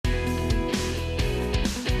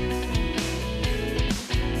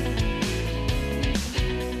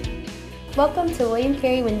Welcome to William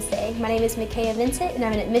Carey Wednesday. My name is Micaiah Vincent and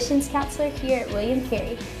I'm an admissions counselor here at William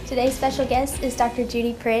Carey. Today's special guest is Dr.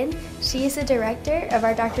 Judy Prin. She is the director of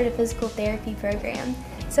our Doctorate of Physical Therapy program.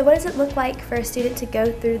 So what does it look like for a student to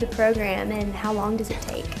go through the program and how long does it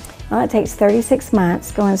take? Well, it takes 36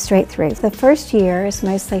 months going straight through. The first year is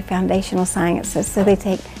mostly foundational sciences, so they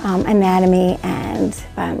take anatomy and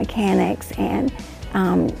biomechanics and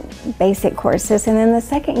basic courses, and then the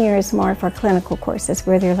second year is more for clinical courses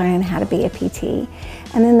where they're learning how to be a PT.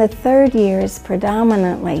 And then the third year is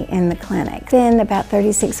predominantly in the clinic. Then about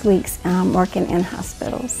 36 weeks working in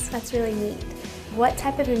hospitals. That's really neat. What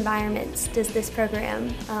type of environments does this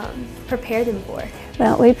program prepare them for?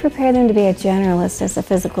 Well, we prepare them to be a generalist as a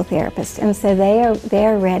physical therapist, and so they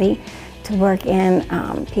are ready to work in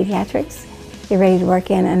pediatrics. They're ready to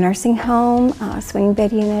work in a nursing home, a swing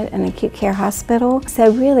bed unit, an acute care hospital. So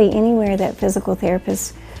really anywhere that physical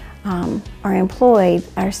therapists are employed,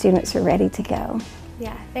 our students are ready to go.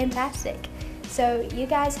 Yeah, fantastic. So you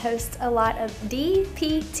guys host a lot of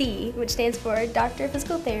DPT, which stands for Doctor of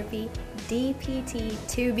Physical Therapy, DPT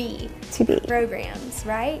 2B programs,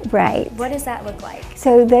 right? Right. What does that look like?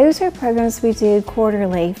 So those are programs we do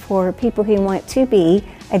quarterly for people who want to be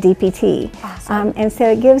a DPT. Awesome. And so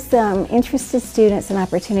it gives interested students an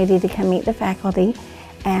opportunity to come meet the faculty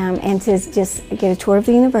and to just get a tour of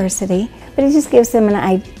the university, but it just gives them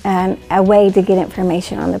a way to get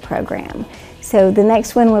information on the program. So the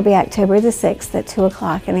next one will be October the 6th at 2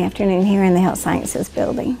 o'clock in the afternoon here in the Health Sciences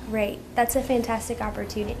building. Great. That's a fantastic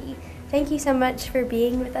opportunity. Thank you so much for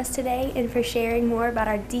being with us today and for sharing more about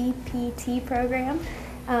our DPT program.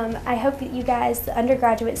 I hope that you guys, the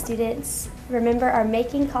undergraduate students, remember our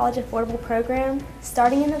Making College Affordable program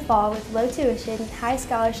starting in the fall with low tuition, high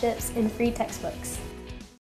scholarships, and free textbooks.